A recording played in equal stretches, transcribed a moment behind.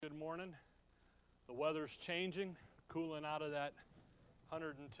morning. The weather's changing, cooling out of that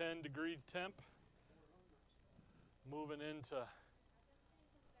 110 degree temp, moving into...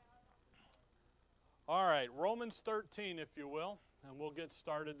 All right, Romans 13, if you will, and we'll get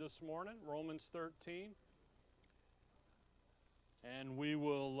started this morning. Romans 13. And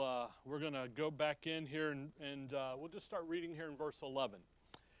we're going to go back in here and we'll just start reading here in verse 11.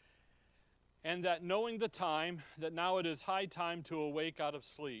 And that knowing the time, that now it is high time to awake out of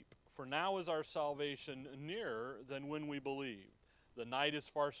sleep. For now is our salvation nearer than when we believed. The night is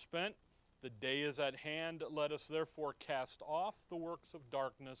far spent, the day is at hand. Let us therefore cast off the works of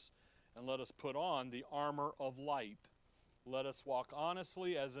darkness, and let us put on the armor of light. Let us walk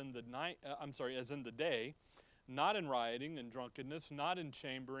honestly as in the day, not in rioting and drunkenness, not in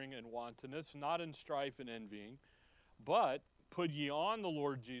chambering and wantonness, not in strife and envying, but put ye on the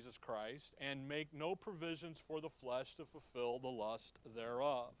Lord Jesus Christ, and make no provisions for the flesh to fulfill the lust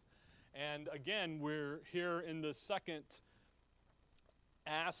thereof. And again, we're here in the second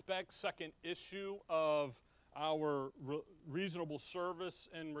aspect, second issue of our reasonable service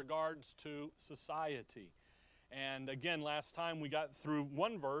in regards to society. And again, last time we got through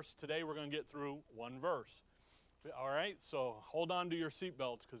one verse. Today we're going to get through one verse. All right, so hold on to your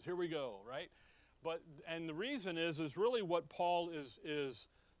seatbelts because here we go, right? And the reason is really what Paul is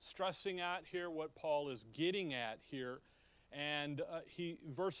stressing at here, what Paul is getting at here. And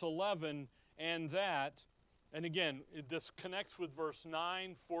verse 11, and that, and again, this connects with verse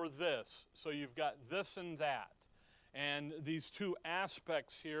 9 for this. So you've got this and that. And these two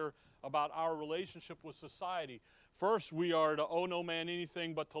aspects here about our relationship with society. First, we are to owe no man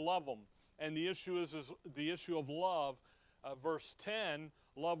anything but to love him. And the issue is the issue of love. Verse 10,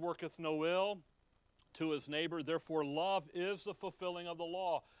 love worketh no ill to his neighbor. Therefore, love is the fulfilling of the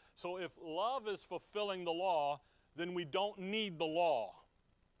law. So if love is fulfilling the law, then we don't need the law.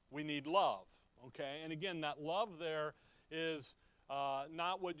 We need love, okay? And again, that love there is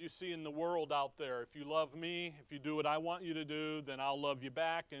not what you see in the world out there. If you love me, if you do what I want you to do, then I'll love you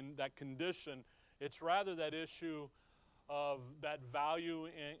back. And that condition, it's rather that issue of that value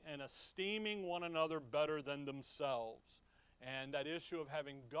and esteeming one another better than themselves. And that issue of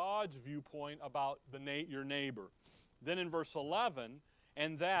having God's viewpoint about your neighbor. Then in verse 11,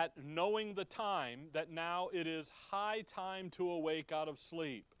 and that knowing the time, that now it is high time to awake out of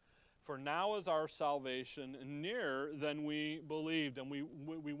sleep. For now is our salvation nearer than we believed. And we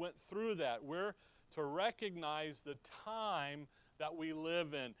went through that. We're to recognize the time that we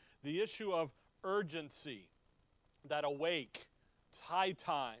live in. The issue of urgency, that awake, it's high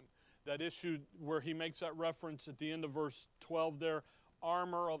time. That issue where he makes that reference at the end of verse 12 there,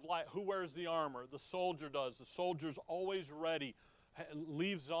 armor of light. Who wears the armor? The soldier does. The soldier's always ready.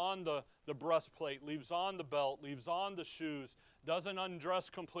 Leaves on the breastplate, leaves on the belt, leaves on the shoes, doesn't undress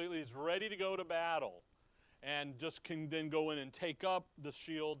completely, is ready to go to battle, and just can then go in and take up the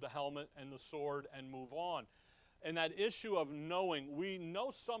shield, the helmet, and the sword and move on. And that issue of knowing, we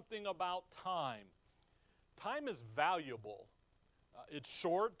know something about time. Time is valuable. It's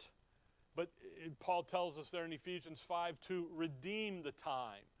short, but Paul tells us there in Ephesians 5 to redeem the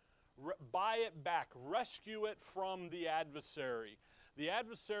time. Buy it back, rescue it from the adversary. The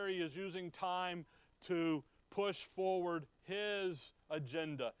adversary is using time to push forward his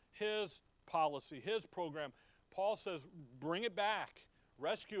agenda, his policy, his program. Paul says, bring it back,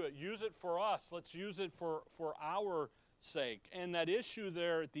 rescue it, use it for us. Let's use it for our sake. And that issue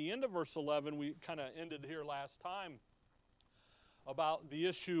there at the end of verse 11, we kind of ended here last time, about the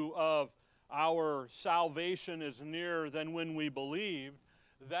issue of our salvation is nearer than when we believed.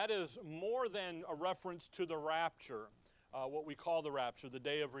 That is more than a reference to the rapture, what we call the rapture, the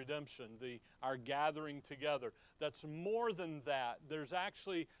day of redemption, our gathering together. That's more than that. There's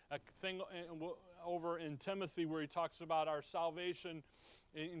actually a thing over in Timothy where he talks about our salvation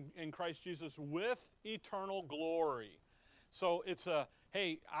in Christ Jesus with eternal glory. So it's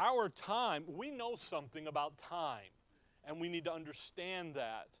our time, we know something about time, and we need to understand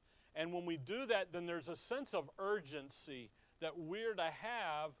that. And when we do that, then there's a sense of urgency that we're to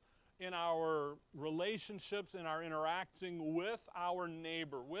have in our relationships, in our interacting with our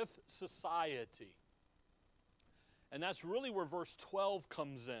neighbor, with society. And that's really where verse 12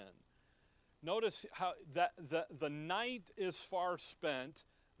 comes in. Notice how that the night is far spent,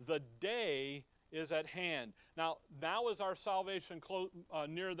 the day is at hand. Now is our salvation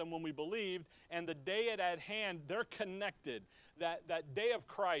nearer than when we believed, and the day at hand, they're connected. That day of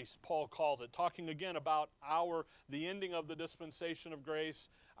Christ, Paul calls it, talking again about the ending of the dispensation of grace,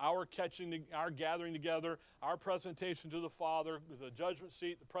 our gathering together, our presentation to the Father, the judgment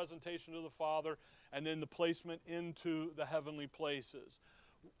seat, the presentation to the Father, and then the placement into the heavenly places.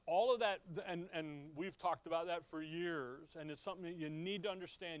 all of that, and we've talked about that for years, and it's something that you need to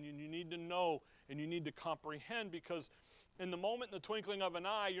understand, and you need to know, and you need to comprehend, because in the moment, in the twinkling of an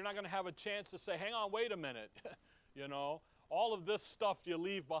eye, you're not going to have a chance to say, hang on, wait a minute. You know, all of this stuff you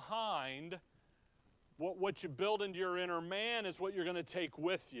leave behind, what you build into your inner man is what you're going to take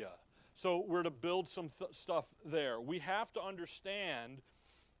with you. So we're to build some stuff there. We have to understand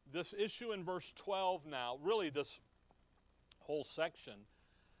this issue in verse 12 now, really this whole section,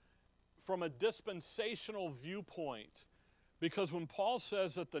 from a dispensational viewpoint. Because when Paul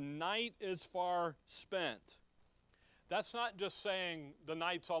says that the night is far spent, that's not just saying the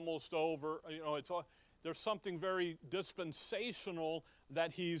night's almost over. You know, there's something very dispensational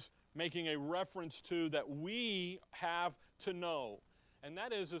that he's making a reference to that we have to know. And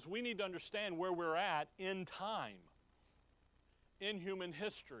that is we need to understand where we're at in time, in human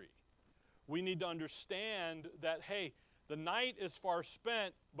history. We need to understand that, hey, the night is far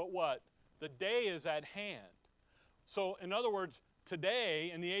spent, but what? The day is at hand. So, in other words,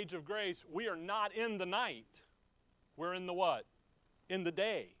 today, in the age of grace, we are not in the night. We're in the what? In the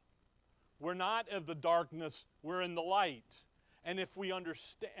day. We're not of the darkness, we're in the light. And if we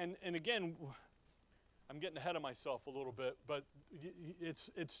understand, and again, I'm getting ahead of myself a little bit, but it's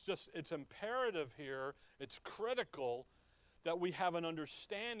imperative here, it's critical that we have an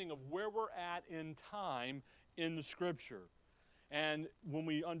understanding of where we're at in time in the Scripture. And when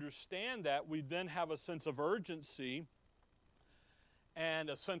we understand that, we then have a sense of urgency and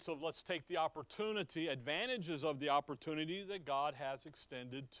a sense of, let's take the opportunity, advantages of the opportunity that God has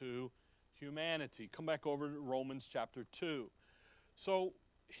extended to humanity. Come back over to Romans chapter 2. So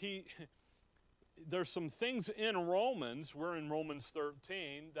there's some things in Romans, we're in Romans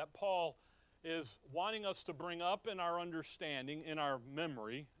 13, that Paul is wanting us to bring up in our understanding, in our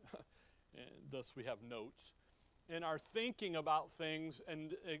memory, and thus we have notes, in our thinking about things,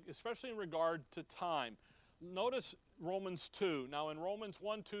 and especially in regard to time. Notice Romans 2. Now in Romans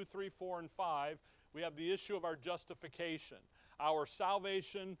 1, 2, 3, 4, and 5, we have the issue of our justification, our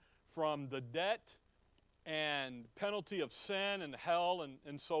salvation from the debt and penalty of sin and hell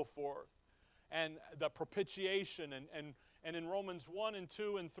and so forth, and the propitiation. And in Romans 1 and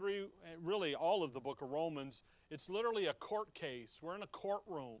 2 and 3, really all of the book of Romans, it's literally a court case. We're in a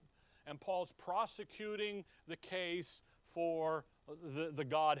courtroom, and Paul's prosecuting the case for the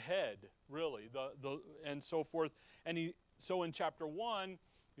Godhead, really, and so forth. And so in chapter 1,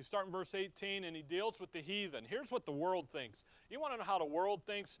 you start in verse 18, and he deals with the heathen. Here's what the world thinks. You want to know how the world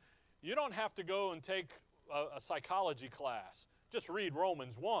thinks? You don't have to go and take a psychology class. Just read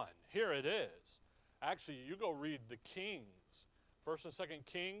Romans 1. Here it is. Actually, you go read the Kings, 1st and 2nd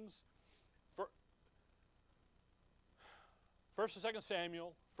Kings, 1st and 2nd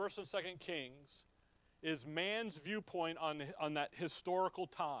Samuel, 1st and 2nd Kings is man's viewpoint on that historical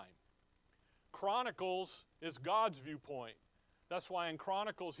time. Chronicles is God's viewpoint. That's why in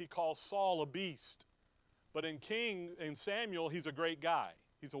Chronicles he calls Saul a beast. But in Samuel, he's a great guy.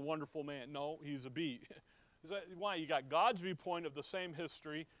 He's a wonderful man. No, he's a beast. Why? You got God's viewpoint of the same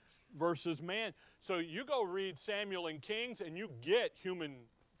history versus man. So you go read Samuel and Kings, and you get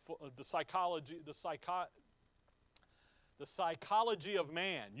the psychology of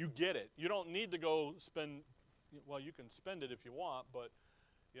man. You get it. You don't need to go spend, well, you can spend it if you want, but,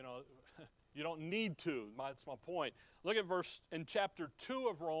 you know, you don't need to. That's my point. Look at in chapter 2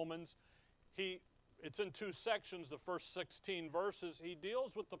 of Romans, it's in 2 sections, the first 16 verses. He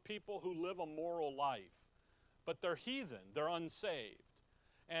deals with the people who live a moral life, but they're heathen, they're unsaved.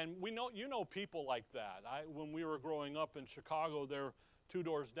 And you know people like that. When we were growing up in Chicago, there 2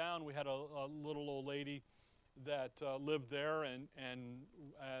 doors down, we had a little old lady that lived there, and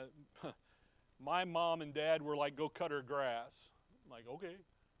my mom and dad were like, go cut her grass. I'm like, okay.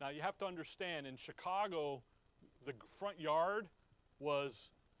 Now you have to understand, in Chicago, the front yard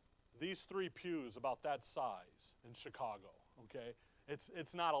was these 3 pews about that size in Chicago, okay?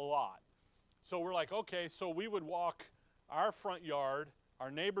 It's not a lot. So we're like, okay, so we would walk our front yard, our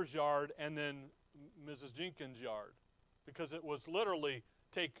neighbor's yard, and then Mrs. Jenkins' yard, because it was literally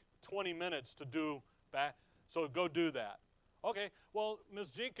take 20 minutes to do back. So go do that. Okay, well, Ms.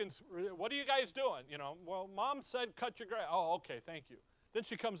 Jenkins, what are you guys doing? You know, well, Mom said cut your grass. Oh, okay, thank you. Then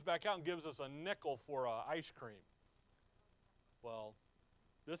she comes back out and gives us a nickel for ice cream. Well,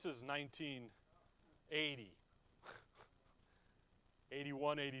 this is 1980,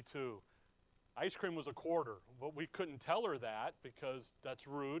 81, 82. Ice cream was a quarter, but we couldn't tell her that because that's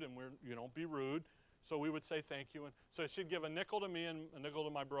rude, and you don't be rude. So we would say thank you. And so she'd give a nickel to me and a nickel to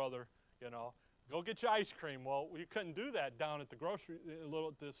my brother, you know. Go get your ice cream. Well, we couldn't do that down at the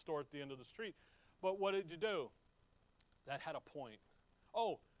the store at the end of the street. But what did you do? That had a point.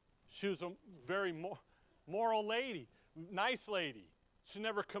 Oh, she was a very moral lady, nice lady. She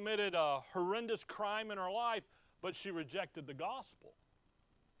never committed a horrendous crime in her life, but she rejected the gospel.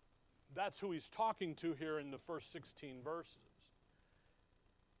 That's who he's talking to here in the first 16 verses.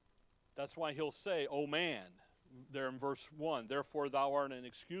 That's why he'll say, O man, there in verse 1, therefore thou art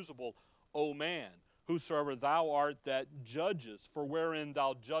inexcusable, O man, whosoever thou art that judgest, for wherein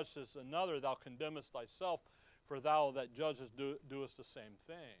thou judgest another, thou condemnest thyself, for thou that judgest doest the same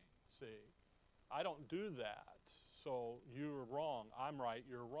thing. See, I don't do that, so you're wrong. I'm right,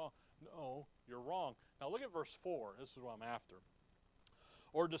 you're wrong. No, you're wrong. Now look at verse 4. This is what I'm after.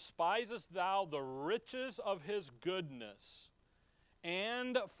 Or despisest thou the riches of his goodness,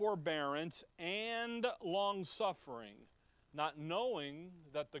 and forbearance, and longsuffering, not knowing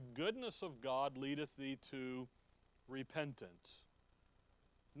that the goodness of God leadeth thee to repentance?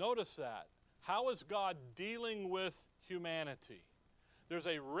 Notice that. How is God dealing with humanity? There's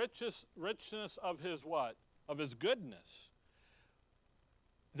a richness of his what? Of his goodness.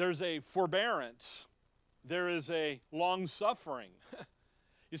 There's a forbearance. There is a long-suffering.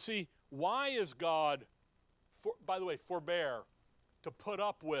 You see, why is God, by the way, forbear, to put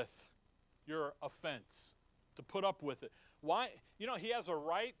up with your offense, to put up with it? Why? You know, he has a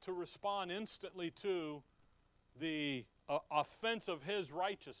right to respond instantly to the offense of his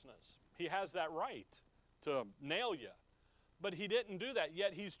righteousness. He has that right to nail you. But he didn't do that,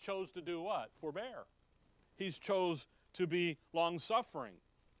 yet he's chose to do what? Forbear. He's chose to be long-suffering.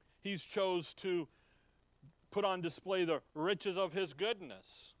 He's chose to put on display the riches of his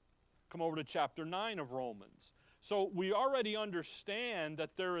goodness. Come over to chapter 9 of Romans. So we already understand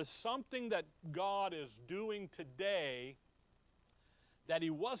that there is something that God is doing today that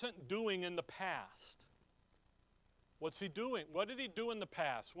he wasn't doing in the past. What's he doing? What did he do in the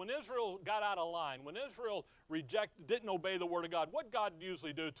past? When Israel got out of line, when Israel didn't obey the word of God, what God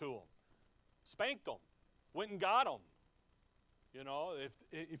usually do to them? Spanked them. Went and got them. You know,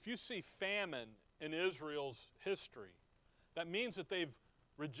 if you see famine in Israel's history, that means that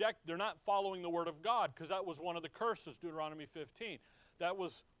they're not following the word of God, because that was one of the curses, Deuteronomy 15. That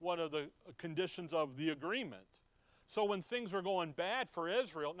was one of the conditions of the agreement. So when things were going bad for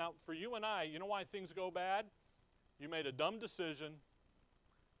Israel, now for you and I, you know why things go bad? You made a dumb decision.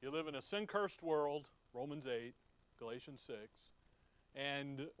 You live in a sin-cursed world, Romans 8, Galatians 6,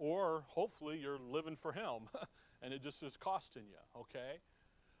 or hopefully you're living for him, and it just is costing you, okay?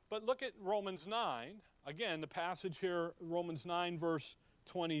 But look at Romans 9. Again, the passage here, Romans 9, verse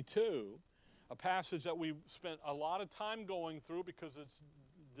 22, a passage that we spent a lot of time going through because it's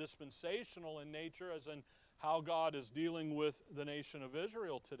dispensational in nature, as in how God is dealing with the nation of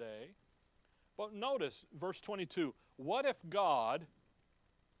Israel today. But notice, verse 22, what if God,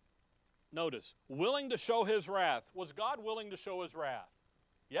 notice, willing to show his wrath? Was God willing to show his wrath?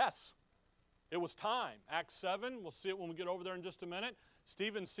 Yes. It was time. Acts 7, we'll see it when we get over there in just a minute.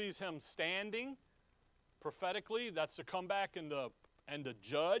 Stephen sees him standing prophetically. That's to come back and to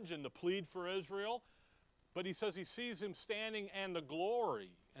judge and to plead for Israel. But he says he sees him standing and the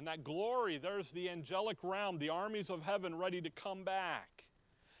glory. And that glory, there's the angelic realm, the armies of heaven ready to come back.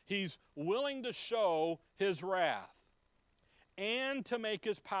 He's willing to show his wrath and to make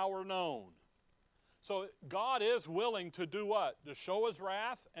his power known. So God is willing to do what? To show his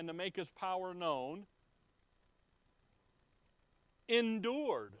wrath and to make his power known.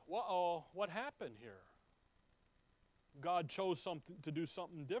 Endured. Uh-oh, what happened here? God chose to do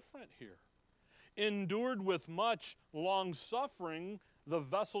something different here. Endured with much long suffering the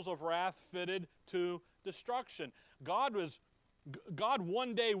vessels of wrath fitted to destruction. God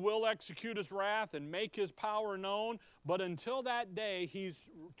one day will execute his wrath and make his power known, but until that day, he's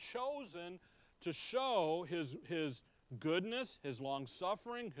chosen to show his goodness, his long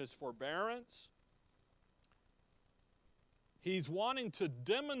suffering, his forbearance. He's wanting to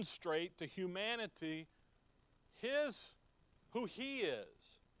demonstrate to humanity who he is,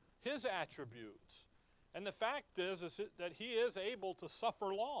 his attributes. And the fact is that he is able to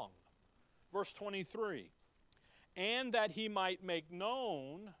suffer long. Verse 23, and that he might make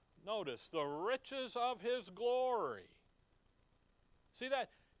known, notice, the riches of his glory. See that?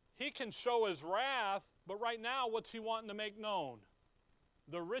 He can show his wrath, but right now, what's he wanting to make known?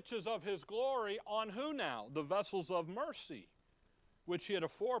 The riches of his glory on who now? The vessels of mercy, which he had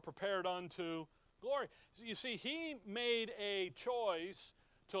afore prepared unto glory. You see, he made a choice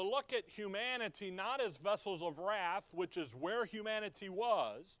to look at humanity not as vessels of wrath, which is where humanity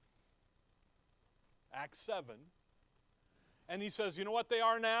was, Acts 7. And he says, you know what they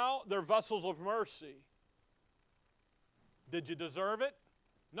are now? They're vessels of mercy. Did you deserve it?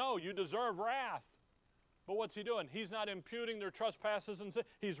 No, you deserve wrath. But what's he doing? He's not imputing their trespasses and sin.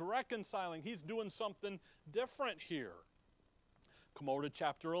 He's reconciling. He's doing something different here. Come over to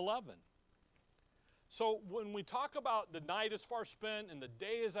chapter 11. So when we talk about the night is far spent and the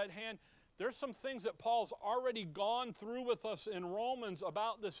day is at hand, there's some things that Paul's already gone through with us in Romans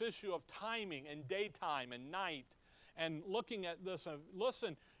about this issue of timing and daytime and night and looking at this. And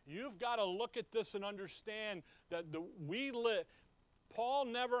listen, you've got to look at this and understand that Paul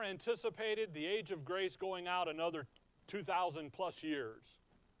never anticipated the age of grace going out another 2,000 plus years.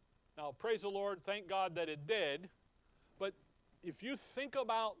 Now, praise the Lord, thank God that it did. But if you think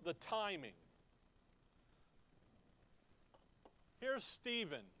about the timing, here's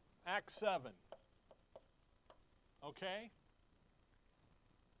Stephen, Acts 7. Okay?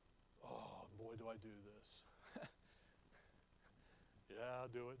 Oh, boy, do I do this. Yeah,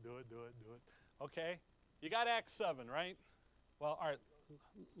 do it. Okay? You got Acts 7, right? Well, all right,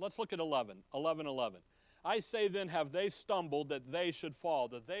 let's look at 11. 11:11. I say then, have they stumbled that they should fall?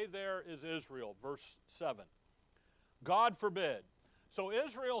 The they there is Israel, verse 7. God forbid. So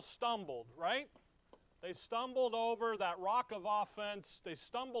Israel stumbled, right? They stumbled over that rock of offense. They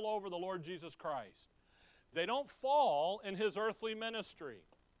stumble over the Lord Jesus Christ. They don't fall in his earthly ministry.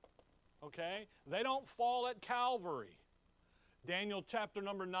 Okay? They don't fall at Calvary. Daniel chapter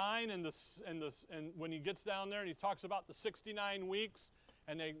number 9, and when he gets down there and he talks about the 69 weeks,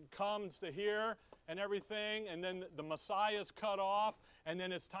 and they comes to here and everything, and then the Messiah is cut off, and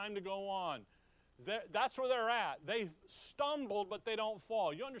then it's time to go on. That's where they're at. They stumbled, but they don't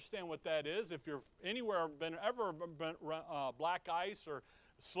fall. You understand what that is. If you're anywhere ever been black ice or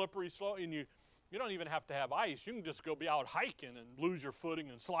slippery slope, and you don't even have to have ice. You can just go be out hiking and lose your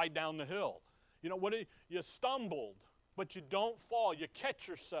footing and slide down the hill. You know what? You stumbled, but you don't fall. You catch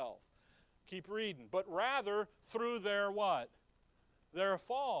yourself. Keep reading. But rather through their what? Their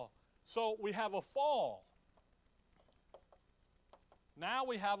fall. So we have a fall. Now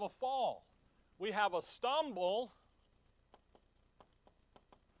we have a fall. We have a stumble.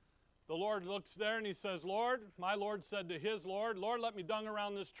 The Lord looks there and he says, Lord, my Lord said to his Lord, Lord, let me dung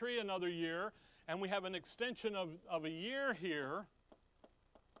around this tree another year. And we have an extension of a year here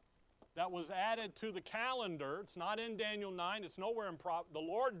that was added to the calendar. It's not in Daniel 9. It's nowhere in the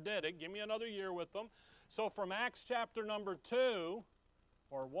Lord did it. Give me another year with them. So from Acts chapter number 2,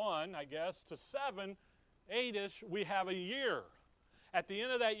 or 1, I guess, to 7, 8-ish, we have a year. At the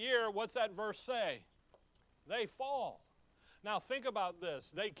end of that year, what's that verse say? They fall. Now think about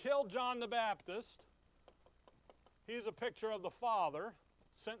this. They killed John the Baptist. He's a picture of the Father.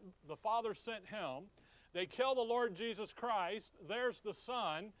 The Father sent him. They kill the Lord Jesus Christ. There's the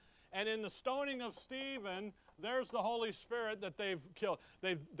Son. And in the stoning of Stephen, there's the Holy Spirit that they've killed.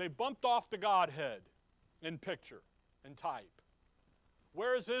 They bumped off the Godhead in picture and type.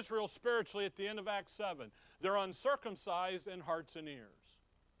 Where is Israel spiritually at the end of Acts 7? They're uncircumcised in hearts and ears.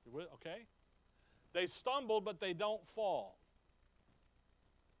 Okay? They stumble, but they don't fall.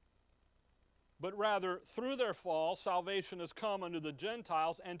 But rather, through their fall, salvation has come unto the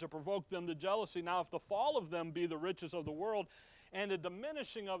Gentiles, and to provoke them to jealousy. Now, if the fall of them be the riches of the world, and a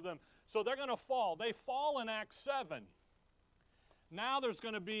diminishing of them, so they're going to fall. They fall in Acts 7. Now there's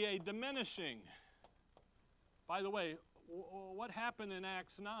going to be a diminishing. By the way, what happened in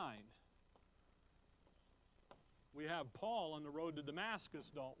Acts 9? We have Paul on the road to Damascus,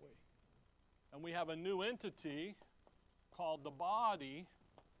 don't we? And we have a new entity called the body,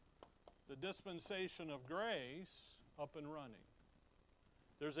 the dispensation of grace, up and running.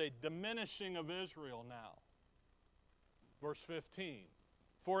 There's a diminishing of Israel now. Verse 15.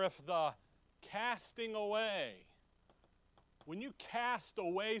 For if the casting away, when you cast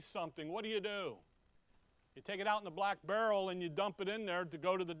away something, what do? You take it out in the black barrel and you dump it in there to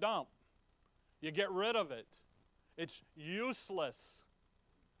go to the dump. You get rid of it. It's useless.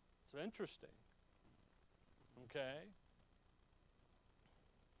 It's interesting. Okay?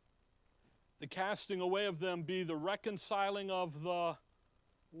 The casting away of them be the reconciling of the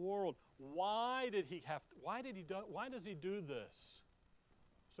world. Why does he do this?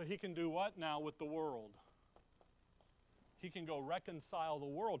 So he can do what now with the world? He can go reconcile the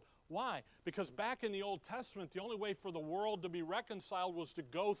world. Why? Because back in the Old Testament, the only way for the world to be reconciled was to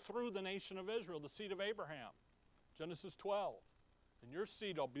go through the nation of Israel, the seed of Abraham. Genesis 12. And your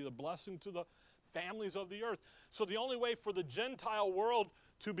seed will be the blessing to the families of the earth. So the only way for the Gentile world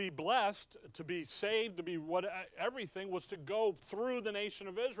to be blessed, to be saved, to be everything was to go through the nation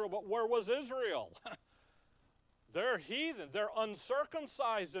of Israel. But where was Israel? They're heathen. They're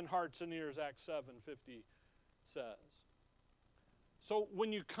uncircumcised in hearts and ears, Acts 7:50 says. So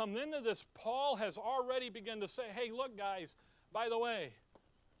when you come into this, Paul has already begun to say, hey, look, guys, by the way,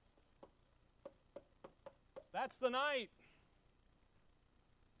 That's the night.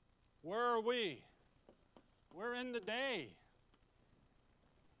 Where are we? We're in the day.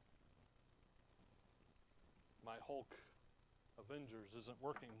 My Hulk Avengers isn't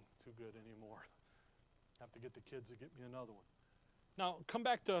working too good anymore. Have to get the kids to get me another one. Now, come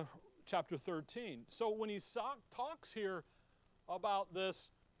back to chapter 13. So when he talks here about this,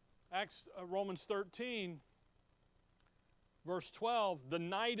 Romans 13, verse 12, the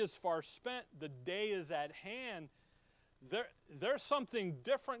night is far spent, the day is at hand. There's something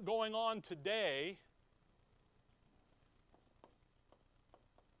different going on today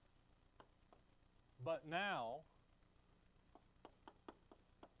but now,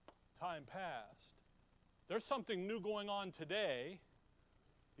 time passed. There's something new going on today,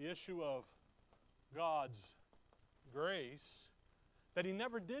 the issue of God's grace, that he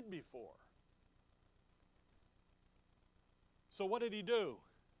never did before. So what did he do?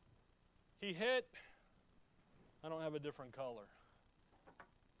 He hit, I don't have a different color.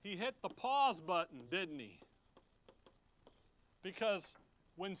 He hit the pause button, didn't he? Because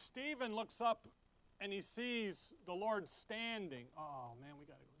when Stephen looks up and he sees the Lord standing, oh man, we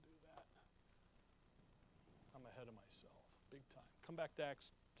got to go do that. I'm ahead of myself, big time. Come back to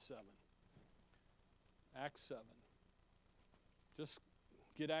Acts 7. Acts 7. Just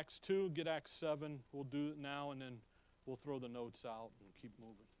get Acts 2, get Acts 7. We'll do it now, and then we'll throw the notes out and keep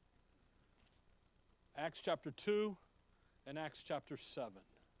moving. Acts chapter 2 and Acts chapter 7.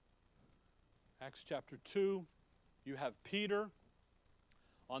 Acts chapter 2, you have Peter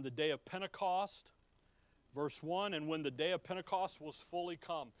on the day of Pentecost. Verse 1, and when the day of Pentecost was fully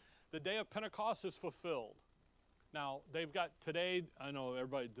come. The day of Pentecost is fulfilled. Now, they've got today, I know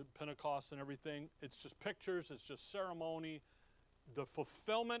everybody did Pentecost and everything. It's just pictures, it's just ceremony. The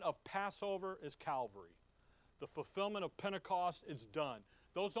fulfillment of Passover is Calvary. The fulfillment of Pentecost is done.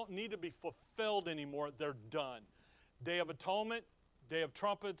 Those don't need to be fulfilled anymore. They're done. Day of Atonement, Day of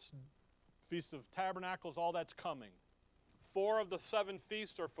Trumpets, Feast of Tabernacles, all that's coming. 4 of the 7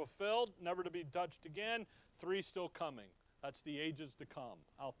 feasts are fulfilled, never to be touched again. 3 still coming. That's the ages to come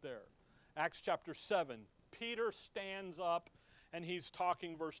out there. Acts chapter 7, Peter stands up and he's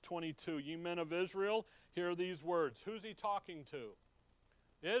talking, verse 22. You men of Israel, hear these words. Who's he talking to?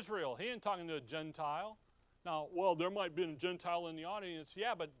 Israel. He ain't talking to a Gentile. Now, well, there might be a Gentile in the audience.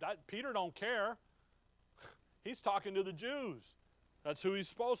 Yeah, but Peter don't care. He's talking to the Jews. That's who he's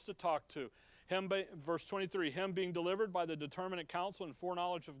supposed to talk to. Verse 23, him being delivered by the determinate counsel and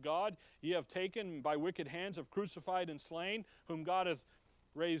foreknowledge of God, ye have taken by wicked hands, have crucified and slain, whom God hath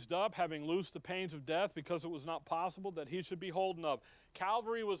raised up, having loosed the pains of death, because it was not possible that he should be holden of.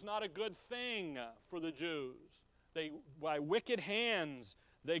 Calvary was not a good thing for the Jews. By wicked hands,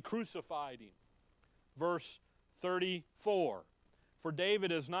 they crucified him. Verse 34, for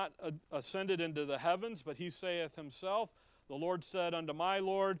David is not ascended into the heavens, but he saith himself, the Lord said unto my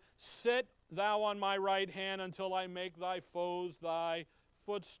Lord, sit thou on my right hand until I make thy foes thy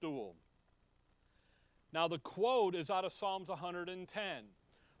footstool. Now the quote is out of Psalms 110.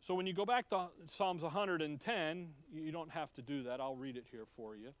 So when you go back to Psalms 110, you don't have to do that. I'll read it here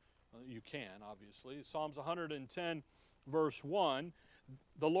for you. You can, obviously. Psalms 110, verse 1.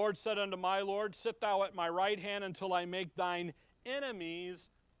 The Lord said unto my Lord, sit thou at my right hand until I make thine enemies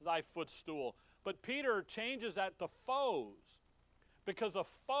thy footstool. But Peter changes that to foes, because a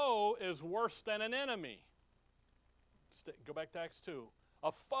foe is worse than an enemy. Go back to Acts 2.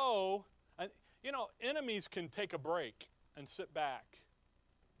 A foe, enemies can take a break and sit back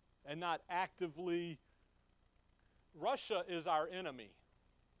and not actively. Russia is our enemy,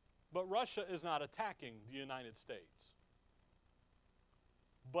 but Russia is not attacking the United States.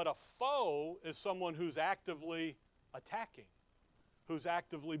 But a foe is someone who's actively attacking, who's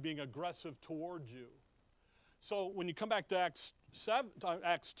actively being aggressive towards you. So when you come back to Acts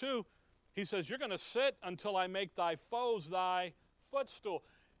 2, he says, you're going to sit until I make thy foes thy footstool.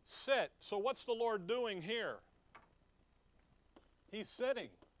 Sit. So what's the Lord doing here? He's sitting,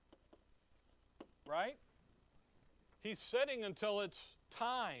 right? He's sitting until it's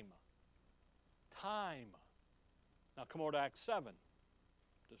time. Time. Now come over to Acts 7.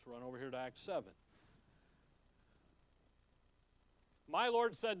 Just run over here to Acts 7. My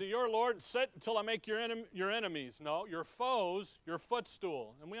Lord said to your Lord, sit until I make your enemies. No, your foes, your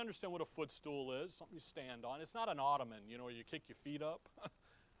footstool. And we understand what a footstool is, something you stand on. It's not an ottoman, where you kick your feet up.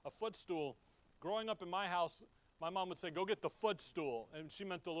 A footstool. Growing up in my house, my mom would say, go get the footstool. And she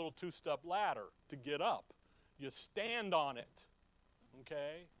meant the little 2-step ladder to get up. You stand on it.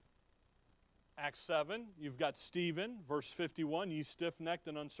 Okay? Acts 7, you've got Stephen, verse 51, ye stiff-necked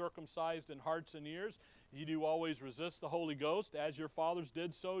and uncircumcised in hearts and ears, ye do always resist the Holy Ghost, as your fathers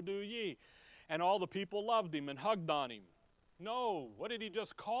did, so do ye. And all the people loved him and hugged on him. No, what did he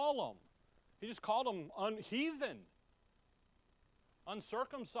just call them? He just called them heathen.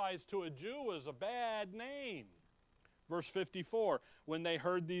 Uncircumcised to a Jew is a bad name. Verse 54, when they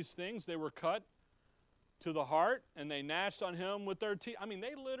heard these things, they were cut to the heart, and they gnashed on him with their teeth. I mean,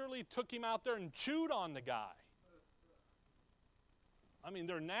 they literally took him out there and chewed on the guy. I mean,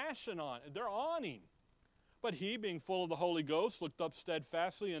 they're gnashing on, they're on him. But he, being full of the Holy Ghost, looked up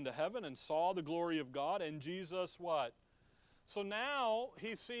steadfastly into heaven and saw the glory of God, and Jesus what? So now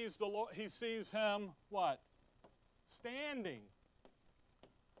he sees the Lord, he sees him what? Standing.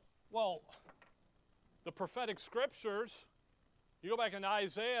 Well, the prophetic scriptures, you go back into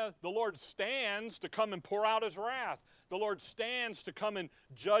Isaiah, the Lord stands to come and pour out his wrath. The Lord stands to come and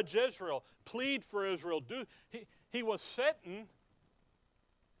judge Israel, plead for Israel. He was sitting,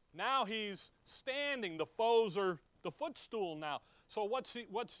 now he's standing. The foes are the footstool now. So what's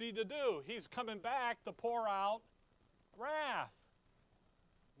he to do? He's coming back to pour out wrath.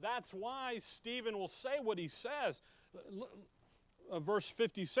 That's why Stephen will say what he says. Verse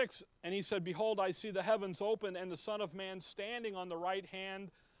 56, and he said, behold, I see the heavens open and the Son of Man standing on the right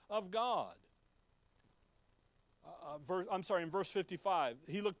hand of God. In verse 55,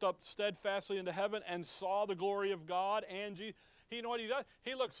 he looked up steadfastly into heaven and saw the glory of God and Jesus. You know what he does?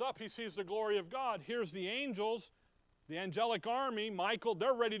 He looks up, he sees the glory of God. Here's the angels, the angelic army, Michael,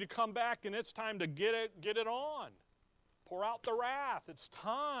 they're ready to come back, and it's time to get it on. Pour out the wrath. It's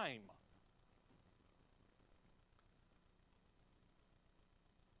time.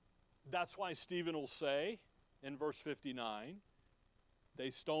 That's why Stephen will say in verse 59, they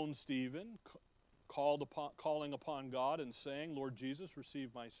stoned Stephen, calling upon God and saying, Lord Jesus, receive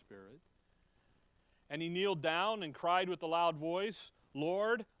my spirit. And he kneeled down and cried with a loud voice,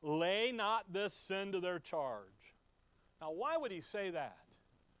 Lord, lay not this sin to their charge. Now, why would he say that?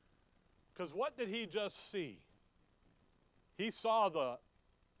 Because what did he just see? He saw the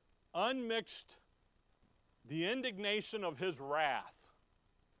unmixed, the indignation of his wrath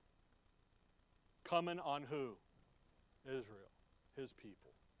coming on who? Israel, his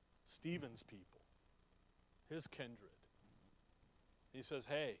people, Stephen's people, his kindred. He says,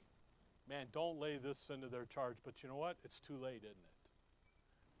 hey, man, don't lay this sin to their charge. But you know what? It's too late, isn't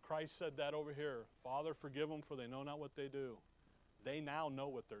it? Christ said that over here. Father, forgive them, for they know not what they do. They now know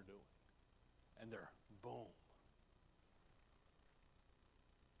what they're doing. And they're, boom.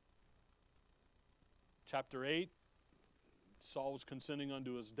 Chapter 8, Saul was consenting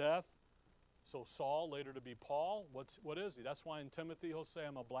unto his death. So Saul, later to be Paul, what is he? That's why in Timothy he'll say,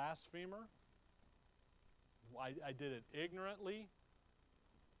 I'm a blasphemer. I did it ignorantly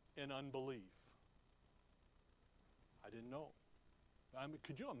in unbelief. I didn't know. I mean,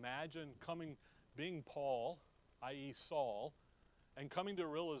 could you imagine being Paul, i.e. Saul, and coming to a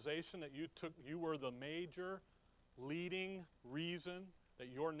realization that you were the major leading reason that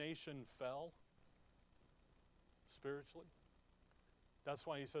your nation fell spiritually? That's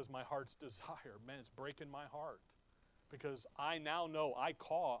why he says, my heart's desire. Man, it's breaking my heart. Because I now know I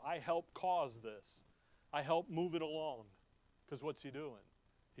help cause this. I help move it along. Because what's he doing?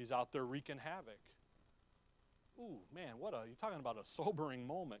 He's out there wreaking havoc. Ooh, man, you're talking about a sobering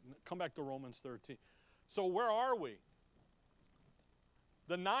moment. Come back to Romans 13. So where are we?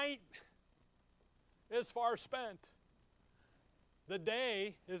 The night is far spent. The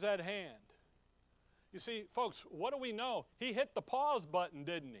day is at hand. You see, folks, what do we know? He hit the pause button,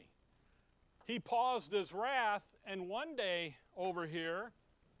 didn't he? He paused his wrath, and one day over here,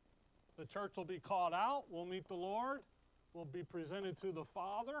 the church will be called out. We'll meet the Lord. We'll be presented to the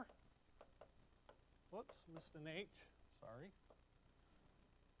Father. Whoops, missed an H. Sorry.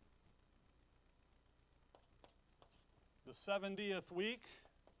 The 70th week,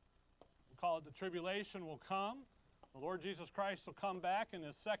 we call it the tribulation, will come. The Lord Jesus Christ will come back in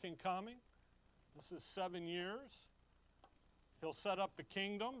his second coming. This is 7 years. He'll set up the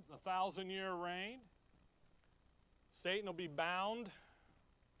kingdom, the 1,000-year reign. Satan will be bound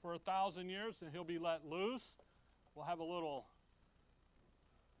for 1,000 years, and he'll be let loose. We'll have a little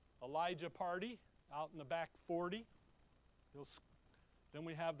Elijah party out in the back 40. Then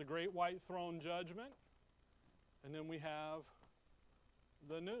we have the great white throne judgment. And then we have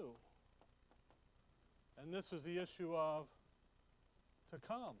the new. And this is the issue of to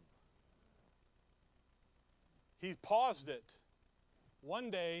come. He paused it. One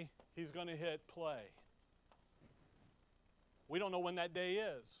day, he's going to hit play. We don't know when that day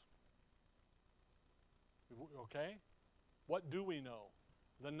is. Okay? What do we know?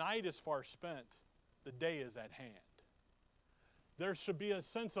 The night is far spent. The day is at hand. There should be a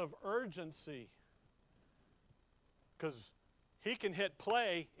sense of urgency, because he can hit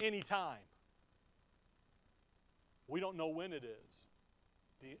play anytime. We don't know when it is.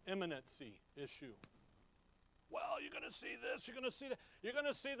 The imminency issue. Well, you're going to see this, you're going to see that. You're going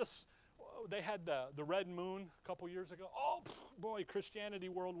to see this. They had the red moon a couple years ago. Oh, boy, Christianity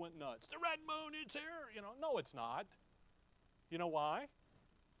world went nuts. The red moon, it's here. You know, no, it's not. You know why?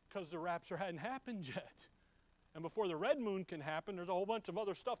 Because the rapture hadn't happened yet. And before the red moon can happen, there's a whole bunch of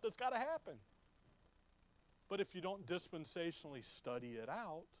other stuff that's got to happen. But if you don't dispensationally study it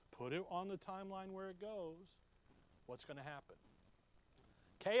out, put it on the timeline where it goes, what's going to happen?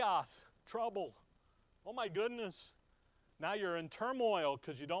 Chaos, trouble. Oh my goodness. Now you're in turmoil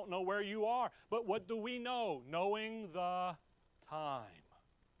because you don't know where you are. But what do we know? Knowing the time.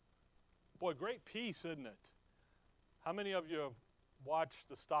 Boy, great peace, isn't it? How many of you have watched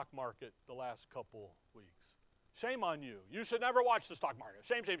the stock market the last couple weeks? Shame on you. You should never watch the stock market.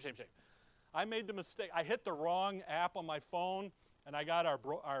 Shame, shame, shame, shame. I made the mistake. I hit the wrong app on my phone, and I got our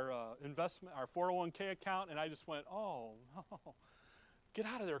investment, our 401k account, and I just went, oh, no. Get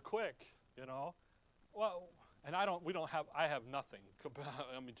out of there quick, you know. Well, and I have nothing.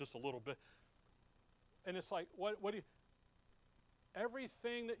 I mean, just a little bit. And it's like, what do you,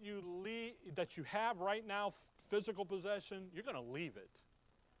 everything that you have right now, physical possession, you're going to leave it.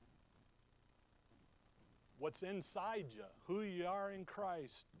 What's inside you, who you are in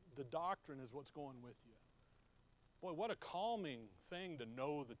Christ, the doctrine is what's going with you. Boy, what a calming thing to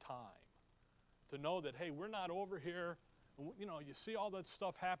know the time. To know that, hey, we're not over here. You know, you see all that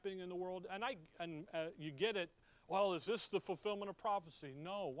stuff happening in the world, and you get it. Well, is this the fulfillment of prophecy?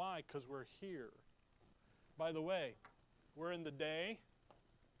 No. Why? Because we're here. By the way, we're in the day.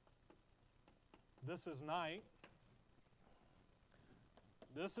 This is night.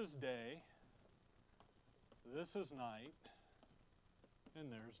 This is day. This is night.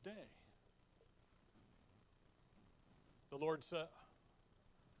 And there's day. The Lord said,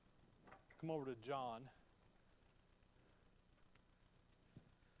 come over to John.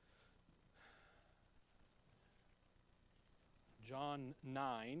 John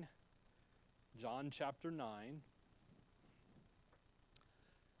 9, John chapter 9,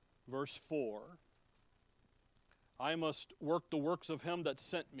 verse 4. I must work the works of him that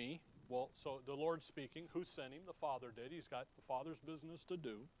sent me. Well, so the Lord's speaking. Who sent him? The Father did. He's got the Father's business to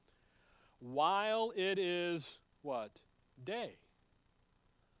do. While it is, what? Day.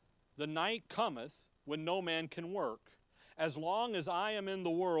 The night cometh when no man can work. As long as I am in the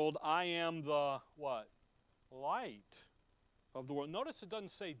world, I am the, what? Light of the world. Notice it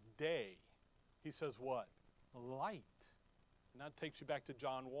doesn't say day. He says what? Light. And that takes you back to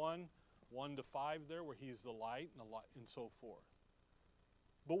John 1 to 5 there, where he's the light and so forth.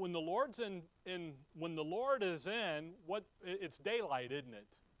 But when the Lord's when the Lord is in, it's daylight, isn't it?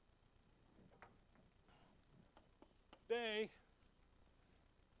 Day.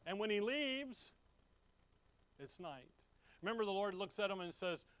 And when he leaves, it's night. Remember, the Lord looks at him and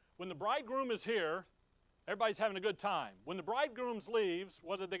says, when the bridegroom is here, everybody's having a good time. When the bridegroom leaves,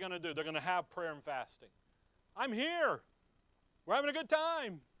 what are they going to do? They're going to have prayer and fasting. I'm here. We're having a good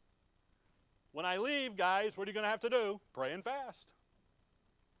time. When I leave, guys, what are you going to have to do? Pray and fast.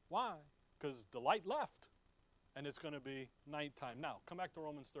 Why? Because the light left, and it's going to be nighttime. Now, come back to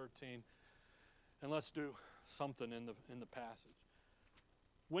Romans 13, and let's do something in the passage.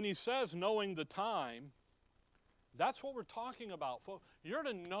 When he says knowing the time, that's what we're talking about. You're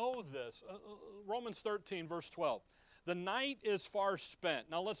to know this. Romans 13, verse 12. The night is far spent.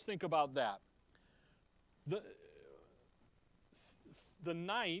 Now let's think about that. The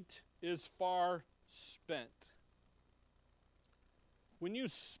night is far spent. When you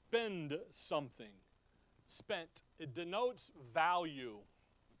spend something, spent, it denotes value.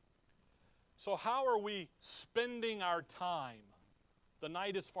 So how are we spending our time? The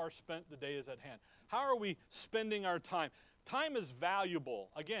night is far spent, the day is at hand. How are we spending our time? Time is valuable.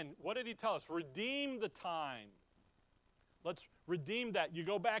 Again, what did he tell us? Redeem the time. Let's redeem that. You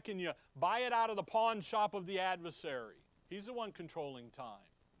go back and you buy it out of the pawn shop of the adversary. He's the one controlling time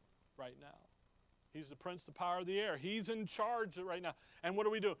right now. He's the prince, the power of the air. He's in charge right now. And what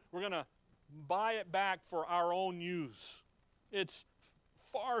do? We're going to buy it back for our own use. It's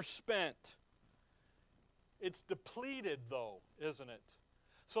far spent. It's depleted, though, isn't it?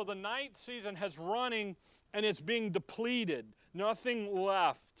 So the night season has running, and it's being depleted. Nothing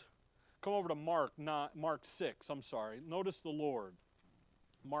left. Come over to Mark 6, I'm sorry. Notice the Lord.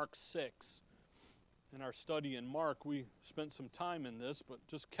 Mark 6. In our study in Mark, we spent some time in this, but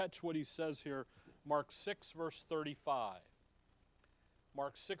just catch what he says here. Mark 6, verse 35.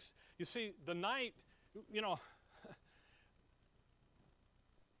 Mark 6. You see, the night, you know,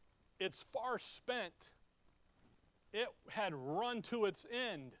 it's far spent. It had run to its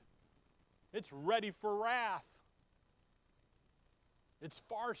end. It's ready for wrath. It's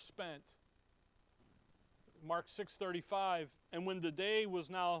far spent. Mark 6:35, and when the day was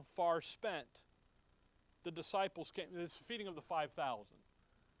now far spent, the disciples came. It's the feeding of the 5,000.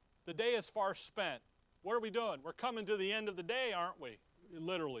 The day is far spent. What are we doing? We're coming to the end of the day, aren't we?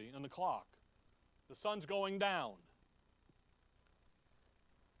 Literally, on the clock. The sun's going down.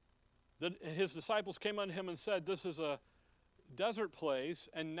 His disciples came unto him and said, this is a desert place,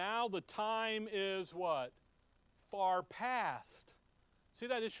 and now the time is what? Far past. See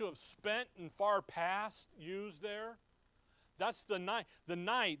that issue of spent and far past used there? That's the night,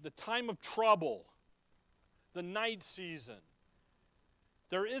 the time of trouble, the night season.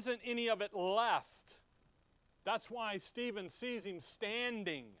 There isn't any of it left. That's why Stephen sees him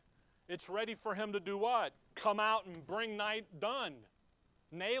standing. It's ready for him to do what? Come out and bring night done.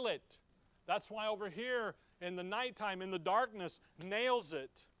 Nail it. That's why over here in the nighttime, in the darkness, nails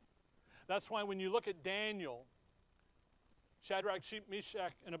it. That's why when you look at Daniel, Shadrach,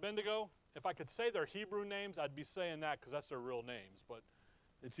 Meshach, and Abednego, if I could say their Hebrew names, I'd be saying that because that's their real names. But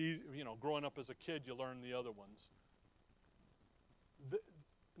it's easy, growing up as a kid, you learn the other ones.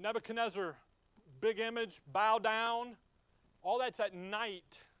 Nebuchadnezzar, big image, bow down. All that's at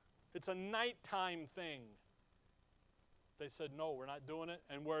night. It's a nighttime thing. They said, no, we're not doing it.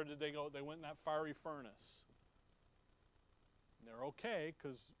 And where did they go? They went in that fiery furnace. And they're okay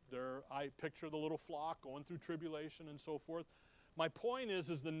because I picture the little flock going through tribulation and so forth. My point is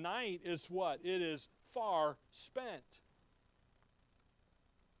the night is what? It is far spent.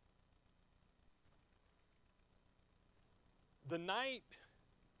 The night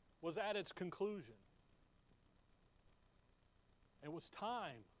was at its conclusion. It was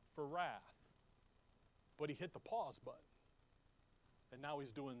time for wrath. But he hit the pause button. And now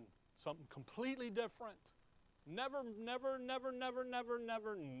he's doing something completely different. Never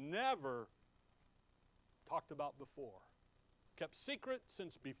talked about before. Kept secret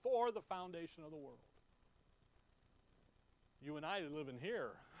since before the foundation of the world. You and I live in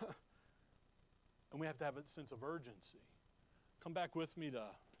here. And we have to have a sense of urgency. Come back with me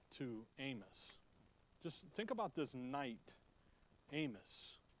to Amos. Just think about this night.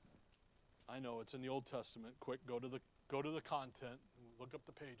 Amos. I know it's in the Old Testament. Quick, go to the content. Look up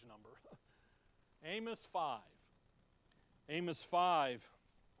the page number. Amos 5. Amos 5.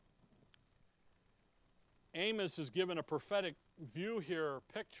 Amos is given a prophetic view here,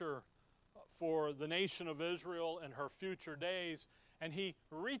 picture for the nation of Israel and her future days. And he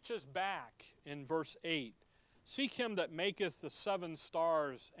reaches back in verse 8. Seek him that maketh the 7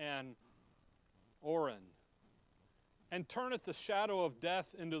 stars and Orion, and turneth the shadow of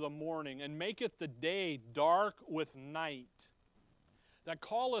death into the morning, and maketh the day dark with night, that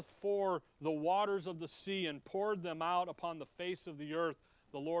calleth for the waters of the sea, and poured them out upon the face of the earth.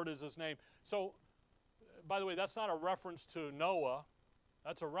 The Lord is his name. So, by the way, that's not a reference to Noah.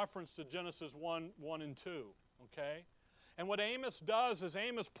 That's a reference to Genesis 1 and 2, okay? And what Amos does is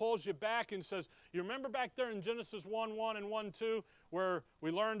Amos pulls you back and says, you remember back there in Genesis 1:1 and 1:2 where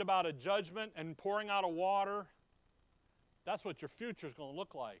we learned about a judgment and pouring out of water? That's what your future is going to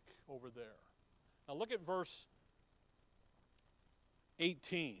look like over there. Now look at verse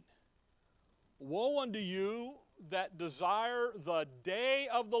 18. Woe unto you that desire the day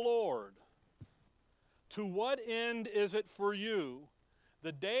of the Lord. To what end is it for you?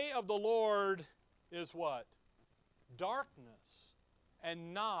 The day of the Lord is what? Darkness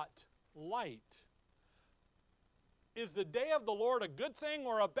and not light. Is the day of the Lord a good thing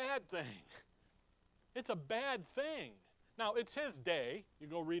or a bad thing? It's a bad thing. Now, it's his day. You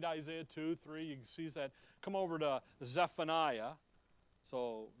go read Isaiah 2, 3, you see that. Come over to Zephaniah.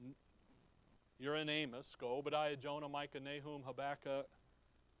 So, you're in Amos. Go Obadiah, Jonah, Micah, Nahum, Habakkuk,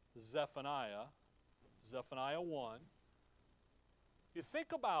 Zephaniah. Zephaniah 1. You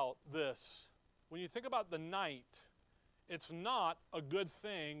think about this. When you think about the night, it's not a good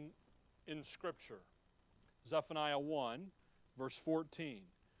thing in Scripture. Zephaniah 1, verse 14.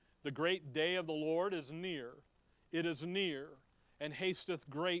 The great day of the Lord is near. It is near, and hasteth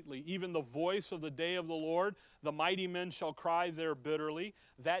greatly. Even the voice of the day of the Lord, the mighty men shall cry there bitterly.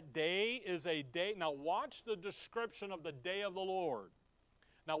 That day is a day. Now watch the description of the day of the Lord.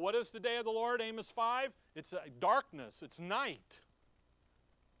 Now what is the day of the Lord, Amos 5? It's a darkness, it's night.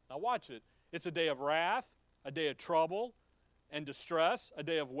 Now watch it. It's a day of wrath, a day of trouble and distress, a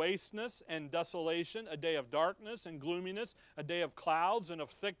day of wasteness and desolation, a day of darkness and gloominess, a day of clouds and of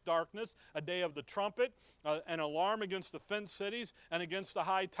thick darkness, a day of the trumpet, an alarm against the fenced cities and against the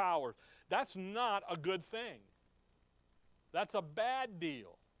high towers. That's not a good thing. That's a bad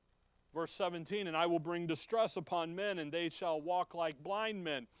deal. Verse 17, and I will bring distress upon men, and they shall walk like blind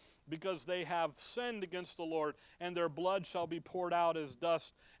men, because they have sinned against the Lord, and their blood shall be poured out as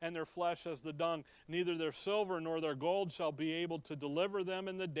dust, and their flesh as the dung. Neither their silver nor their gold shall be able to deliver them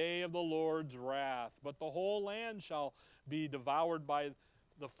in the day of the Lord's wrath. But the whole land shall be devoured by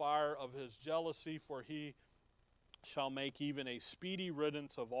the fire of his jealousy, for he shall make even a speedy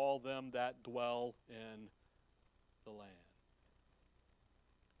riddance of all them that dwell in the land.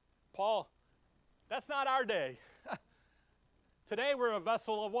 Paul, that's not our day. Today we're a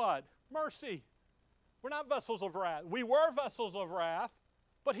vessel of what? Mercy. We're not vessels of wrath. We were vessels of wrath,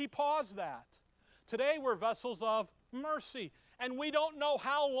 but he paused that. Today we're vessels of mercy. And we don't know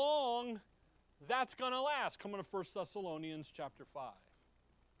how long that's going to last. Come to 1 Thessalonians chapter 5.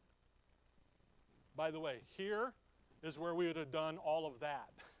 By the way, here is where we would have done all of that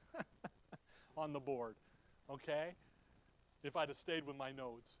on the board. Okay? If I'd have stayed with my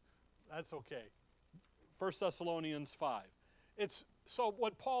notes. That's okay. 1 Thessalonians 5. So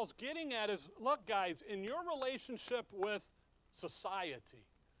what Paul's getting at is, look guys, in your relationship with society,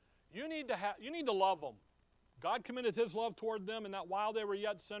 you need to love them. God committed his love toward them, and that while they were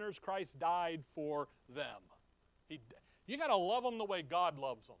yet sinners, Christ died for them. You got to love them the way God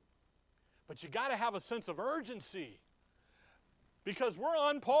loves them. But you got to have a sense of urgency, because we're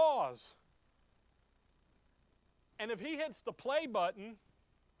on pause. And if he hits the play button,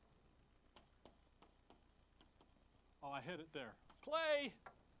 oh, I hit it there. Play.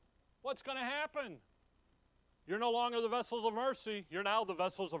 What's going to happen? You're no longer the vessels of mercy. You're now the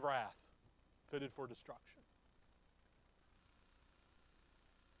vessels of wrath, fitted for destruction.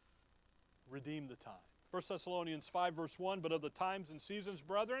 Redeem the time. 1 Thessalonians 5, verse 1, but of the times and seasons,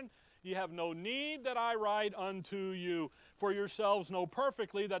 brethren, ye have no need that I write unto you. For yourselves know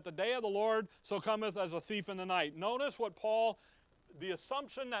perfectly that the day of the Lord so cometh as a thief in the night. Notice what Paul... the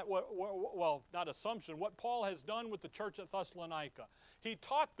assumption that, well, not assumption, what Paul has done with the church at Thessalonica. He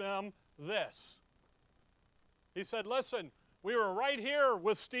taught them this. He said, listen, we were right here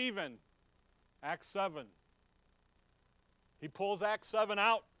with Stephen, Acts 7. He pulls Acts 7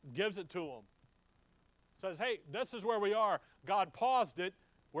 out, gives it to them. Says, hey, this is where we are. God paused it.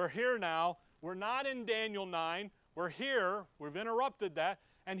 We're here now. We're not in Daniel 9. We're here. We've interrupted that.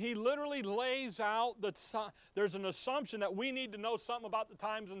 And he literally lays out that there's an assumption that we need to know something about the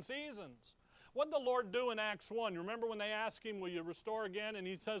times and seasons. What did the Lord do in Acts 1? You remember when they asked him, will you restore again? And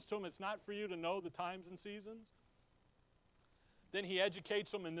he says to them, it's not for you to know the times and seasons. Then he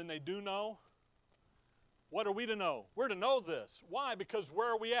educates them, and then they do know. What are we to know? We're to know this. Why? Because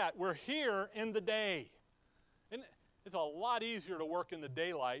where are we at? We're here in the day. And it's a lot easier to work in the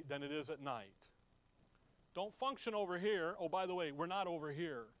daylight than it is at night. Don't function over here. Oh, by the way, we're not over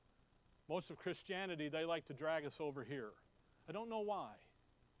here. Most of Christianity, they like to drag us over here. I don't know why.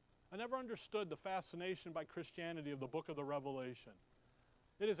 I never understood the fascination by Christianity of the book of the Revelation.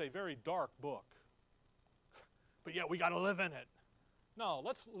 It is a very dark book. But yet we got to live in it. No,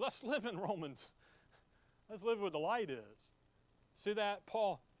 let's live in Romans. Let's live where the light is. See that?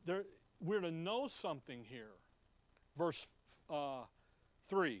 Paul, we're to know something here. Verse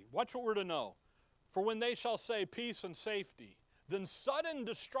 3. Watch what we're to know. For when they shall say peace and safety, then sudden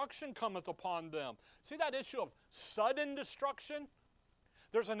destruction cometh upon them. See that issue of sudden destruction?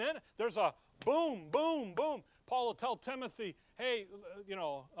 There's a boom, boom, boom. Paul will tell Timothy, hey,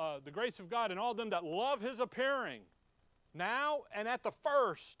 the grace of God and all them that love his appearing. Now and at the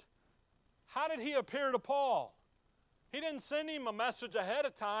first. How did he appear to Paul? He didn't send him a message ahead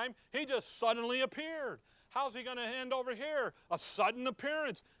of time. He just suddenly appeared. How's he going to end over here? A sudden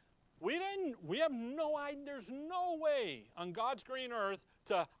appearance. We have no idea, there's no way on God's green earth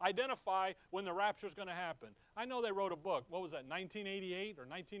to identify when the rapture is going to happen. I know they wrote a book, what was that, 1988 or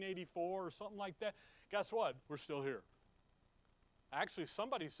 1984 or something like that. Guess what? We're still here. Actually,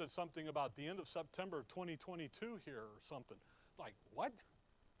 somebody said something about the end of September of 2022 here or something. Like, what?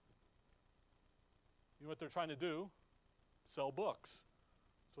 You know what they're trying to do? Sell books.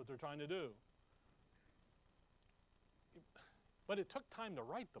 That's what they're trying to do. But it took time to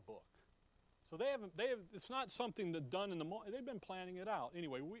write the book. So it's not something that's done in the moment. They've been planning it out.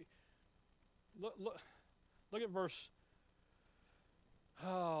 Anyway, look at verse,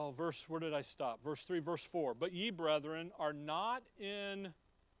 where did I stop? Verse 3, verse 4. But ye, brethren, are not in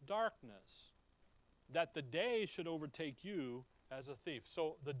darkness, that the day should overtake you as a thief.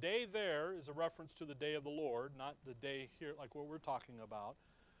 So the day there is a reference to the day of the Lord, not the day here like what we're talking about.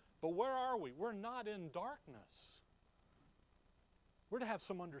 But where are we? We're not in darkness. We're to have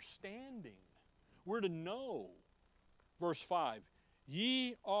some understanding. We're to know. Verse 5,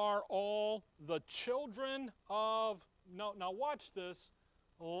 ye are all the children of... Now watch this.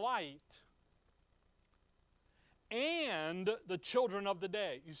 light and the children of the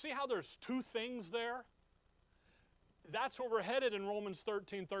day. You see how there's two things there? That's where we're headed in Romans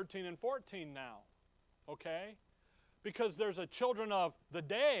 13 and 14 now, okay? Because there's a children of the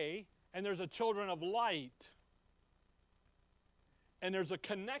day and there's a children of light. And there's a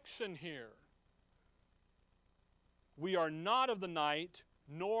connection here. We are not of the night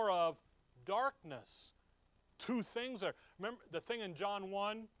nor of darkness. Two things there. Remember the thing in John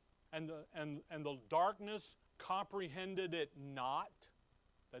 1, and the darkness comprehended it not.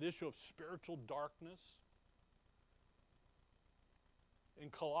 That issue of spiritual darkness. In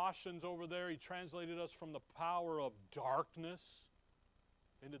Colossians over there, he translated us from the power of darkness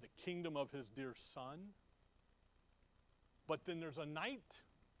into the kingdom of his dear Son. But then there's a night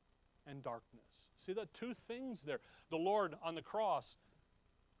and darkness. See that two things there. The Lord on the cross,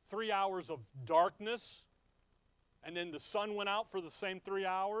 3 hours of darkness, and then the sun went out for the same 3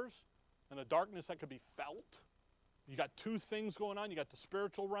 hours, and a darkness that could be felt. You got two things going on. You got the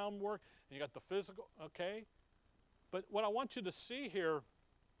spiritual realm work, and you got the physical, okay? But what I want you to see here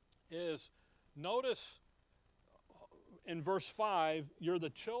is, notice in verse 5, you're the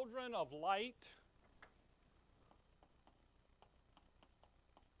children of light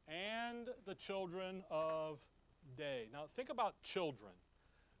and the children of day. Now think about children.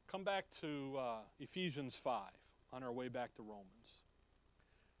 Come back to Ephesians 5 on our way back to Romans.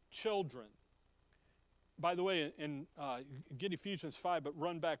 Children. By the way, get Ephesians 5, but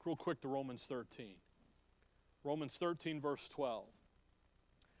run back real quick to Romans 13. Romans 13, verse 12.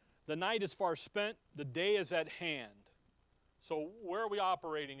 The night is far spent, the day is at hand. So where are we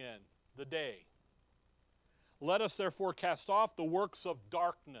operating in? The day. Let us therefore cast off the works of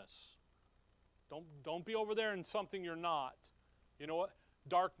darkness. Don't be over there in something you're not. You know what?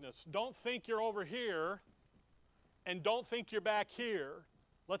 Darkness. Don't think you're over here, and don't think you're back here.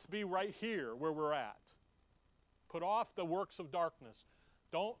 Let's be right here where we're at. Put off the works of darkness.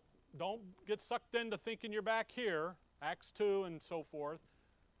 Don't get sucked into thinking you're back here, Acts 2 and so forth.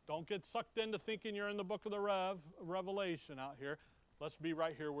 Don't get sucked into thinking you're in the book of the Revelation out here. Let's be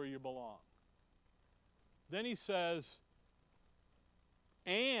right here where you belong. Then he says,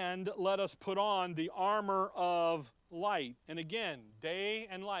 and let us put on the armor of light. And again, day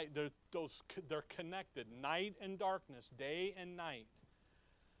and light, they're connected. Night and darkness, day and night.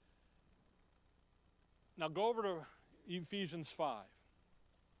 Now go over to Ephesians 5.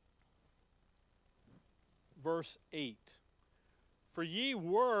 Verse 8. For ye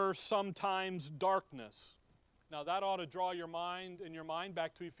were sometimes darkness. Now that ought to draw your mind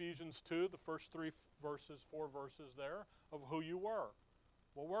back to Ephesians 2, the first 4 verses there, of who you were.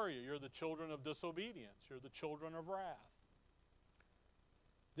 What were you? You're the children of disobedience. You're the children of wrath.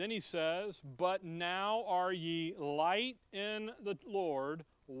 Then he says, but now are ye light in the Lord,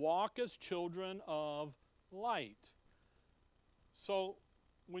 walk as children of light. So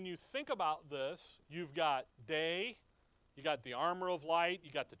when you think about this, you've got day, you got the armor of light,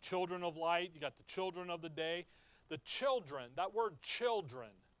 you got the children of light, you got the children of the day. The children, that word children,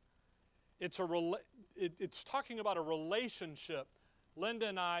 it's talking about a relationship. Linda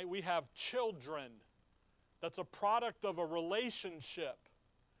and I, we have children. That's a product of a relationship.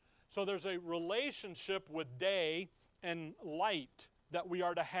 So there's a relationship with day and light that we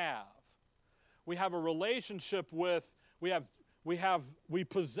are to have. We have a relationship with, we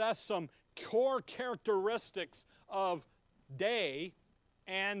possess some core characteristics of day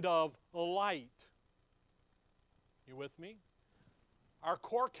and of light. You with me? Our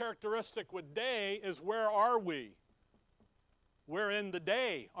core characteristic with day is, where are we? We're in the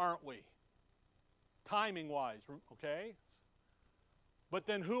day, aren't we? Timing-wise, okay? But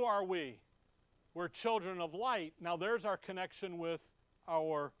then who are we? We're children of light. Now there's our connection with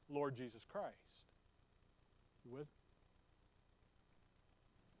our Lord Jesus Christ. You with?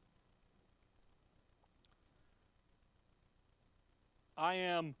 I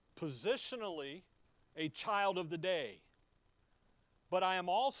am positionally a child of the day. But I am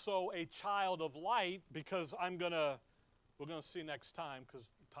also a child of light, because we're going to see next time, because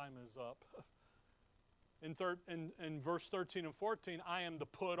time is up. In verse 13 and 14, I am to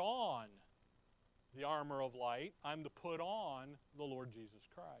put on the armor of light. I'm to put on the Lord Jesus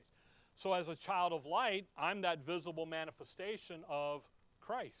Christ. So as a child of light, I'm that visible manifestation of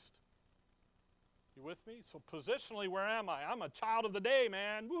Christ. You with me? So positionally, where am I? I'm a child of the day,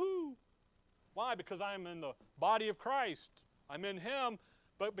 man. Woohoo! Why? Because I'm in the body of Christ. I'm in Him,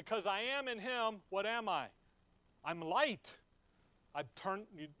 but because I am in Him, what am I? I'm light. I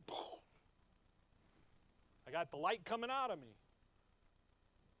got the light coming out of me.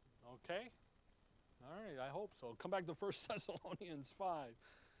 Okay? All right, I hope so. Come back to 1 Thessalonians 5.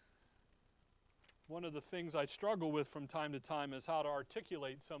 One of the things I struggle with from time to time is how to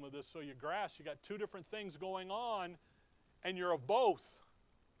articulate some of this so you grasp. You got two different things going on, and you're of both.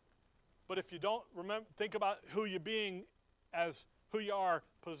 But if you don't think about who you're being as who you are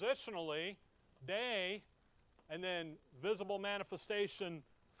positionally, day, and then visible manifestation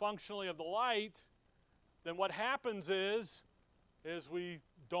functionally of the light, then what happens is we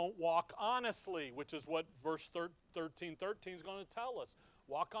don't walk honestly, which is what verse 13:13 is going to tell us.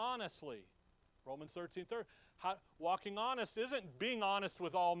 Walk honestly. Romans 13:13. Walking honest isn't being honest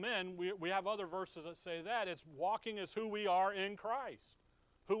with all men. We have other verses that say that. It's walking as who we are in Christ.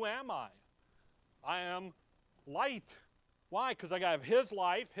 Who am I? I am light. Why? Because I have His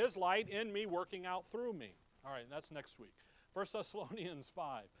life, His light in me working out through me. All right, that's next week. 1 Thessalonians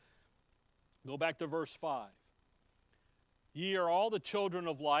 5. Go back to verse 5. Ye are all the children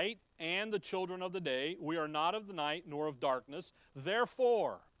of light and the children of the day. We are not of the night nor of darkness.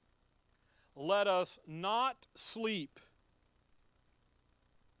 Therefore, let us not sleep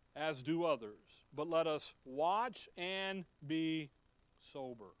as do others, but let us watch and be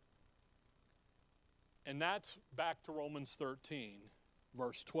sober. And that's back to Romans 13,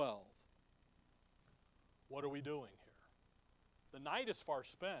 verse 12. What are we doing here? The night is far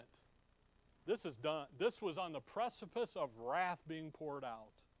spent. This is done. This was on the precipice of wrath being poured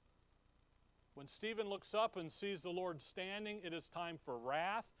out. When Stephen looks up and sees the Lord standing, it is time for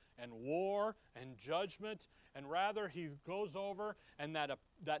wrath and war and judgment. And rather, he goes over, and that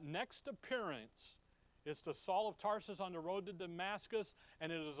next appearance is to Saul of Tarsus on the road to Damascus,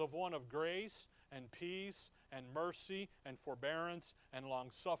 and it is of one of grace and peace and mercy and forbearance and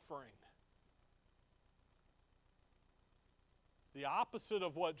long-suffering. The opposite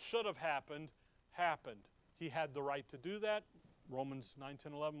of what should have happened, happened. He had the right to do that. Romans 9,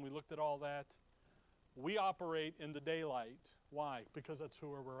 10, 11, we looked at all that. We operate in the daylight. Why? Because that's who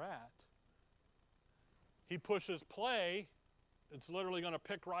we're at. He pushes play. It's literally going to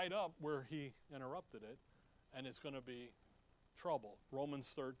pick right up where he interrupted it, and it's going to be trouble.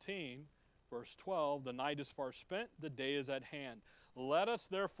 Romans 13, verse 12, the night is far spent, the day is at hand. Let us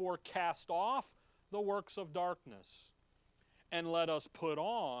therefore cast off the works of darkness, and let us put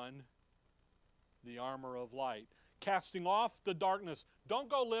on the armor of light. Casting off the darkness. Don't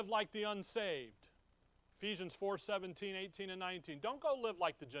go live like the unsaved. Ephesians 4, 17, 18, and 19. Don't go live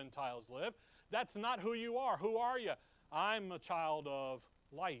like the Gentiles live. That's not who you are. Who are you? I'm a child of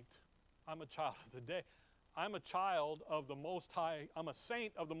light. I'm a child of the day. I'm a child of the Most High. I'm a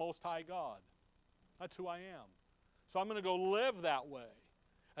saint of the Most High God. That's who I am. So I'm going to go live that way.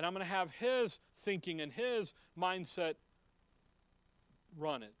 And I'm going to have His thinking and His mindset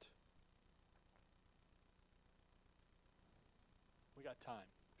run it. We got time.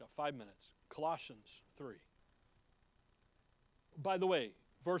 We got 5 minutes. Colossians 3. By the way,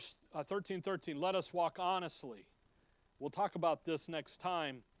 verse 13:13, let us walk honestly. We'll talk about this next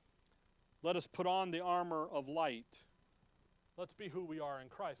time. Let us put on the armor of light. Let's be who we are in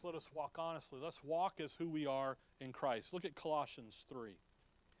Christ. Let us walk honestly. Let's walk as who we are in Christ. Look at Colossians 3.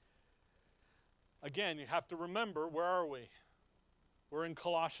 Again, you have to remember, where are we? We're in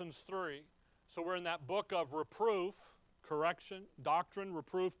Colossians 3. So we're in that book of reproof, correction, doctrine,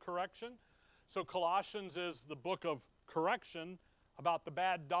 reproof, correction. So Colossians is the book of correction about the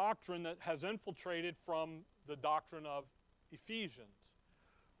bad doctrine that has infiltrated from the doctrine of Ephesians.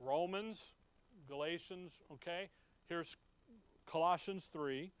 Romans, Galatians, okay? Here's Colossians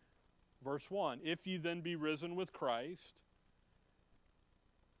 3, verse 1. If ye then be risen with Christ.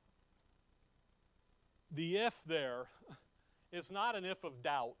 The if there is not an if of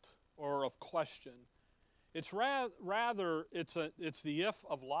doubt or of question. It's rather, it's the if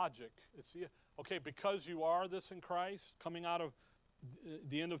of logic. It's the, okay, because you are this in Christ, coming out of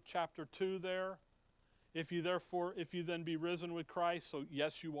the end of chapter 2 there. If you then be risen with Christ, so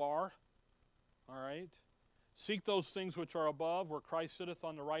yes, you are. All right? Seek those things which are above, where Christ sitteth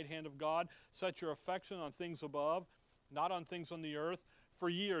on the right hand of God. Set your affection on things above, not on things on the earth. For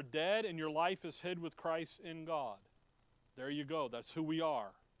ye are dead, and your life is hid with Christ in God. There you go. That's who we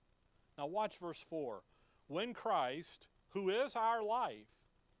are. Now watch verse 4. When Christ, who is our life,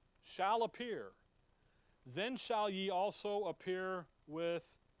 shall appear, then shall ye also appear with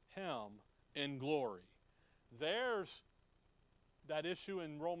Him in glory. There's that issue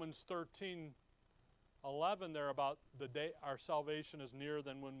in Romans 13:11 there about the day our salvation is nearer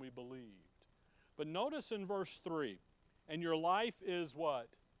than when we believed. But notice in verse 3, and your life is what?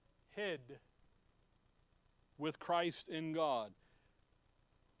 Hid with Christ in God.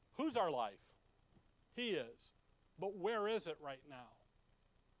 Who's our life? He is. But where is it right now?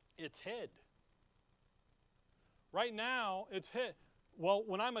 It's hid. Right now, it's hit. Well,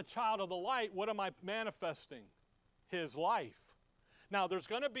 when I'm a child of the light, what am I manifesting? His life. Now, there's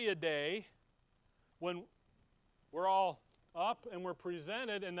going to be a day when we're all up and we're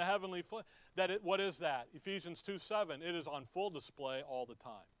presented in the heavenly flesh. What is that? Ephesians 2:7. It is on full display all the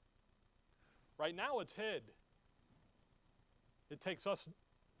time. Right now, it's hid. It takes us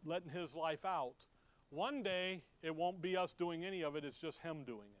letting His life out. One day, it won't be us doing any of it. It's just Him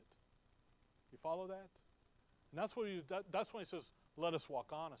doing it. You follow that? And that's when He says, let us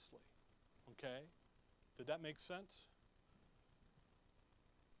walk honestly. Okay? Did that make sense?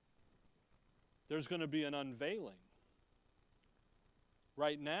 There's going to be an unveiling.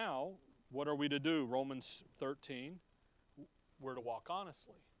 Right now, what are we to do? Romans 13, we're to walk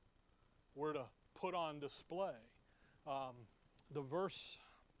honestly. We're to put on display. The verse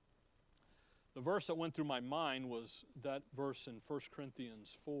that went through my mind was that verse in 1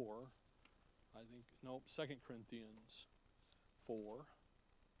 Corinthians 4. 2 Corinthians 4.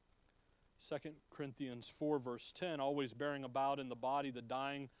 2 Corinthians 4, verse 10, always bearing about in the body the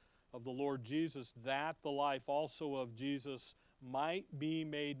dying of the Lord Jesus, that the life also of Jesus might be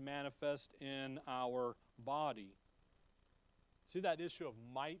made manifest in our body. See that issue of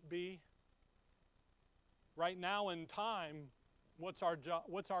might be? Right now in time, what's our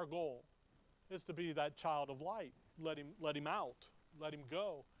goal? Is to be that child of light. Let him out. Let him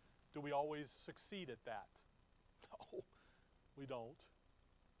go. Do we always succeed at that? No, we don't.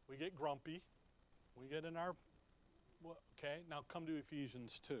 We get grumpy. We get in our, okay, now come to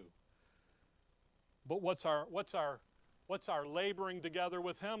Ephesians 2. But what's our laboring together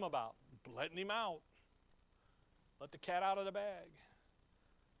with Him about? Letting Him out. Let the cat out of the bag.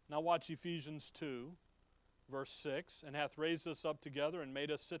 Now watch Ephesians 2, verse 6. And hath raised us up together and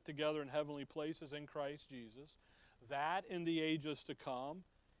made us sit together in heavenly places in Christ Jesus, that in the ages to come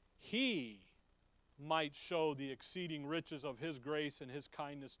He might show the exceeding riches of His grace and His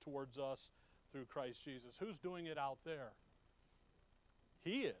kindness towards us through Christ Jesus. Who's doing it out there?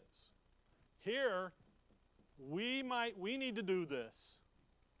 He is. Here, we need to do this.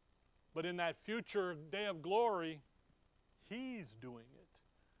 But in that future day of glory, He's doing it.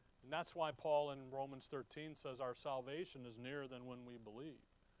 And that's why Paul in Romans 13 says our salvation is nearer than when we believe.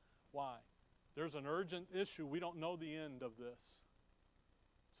 Why? There's an urgent issue. We don't know the end of this.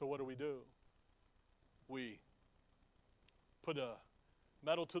 So what do? We put a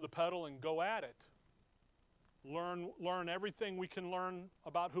metal to the pedal and go at it. Learn everything we can learn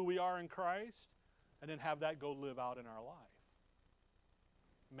about who we are in Christ, and then have that go live out in our life.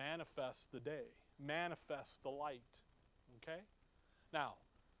 Manifest the day. Manifest the light. Okay? Now,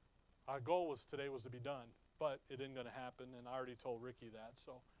 our goal today was to be done, but it isn't going to happen, and I already told Ricky that.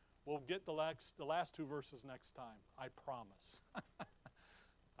 So we'll get the last two verses next time. I promise.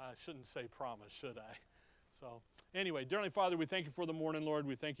 I shouldn't say promise, should I? So anyway, dear Heavenly Father, we thank You for the morning, Lord.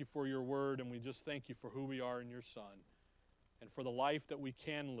 We thank You for Your word, and we just thank You for who we are in Your Son and for the life that we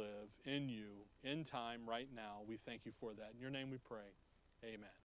can live in You in time right now. We thank You for that. In Your name we pray. Amen.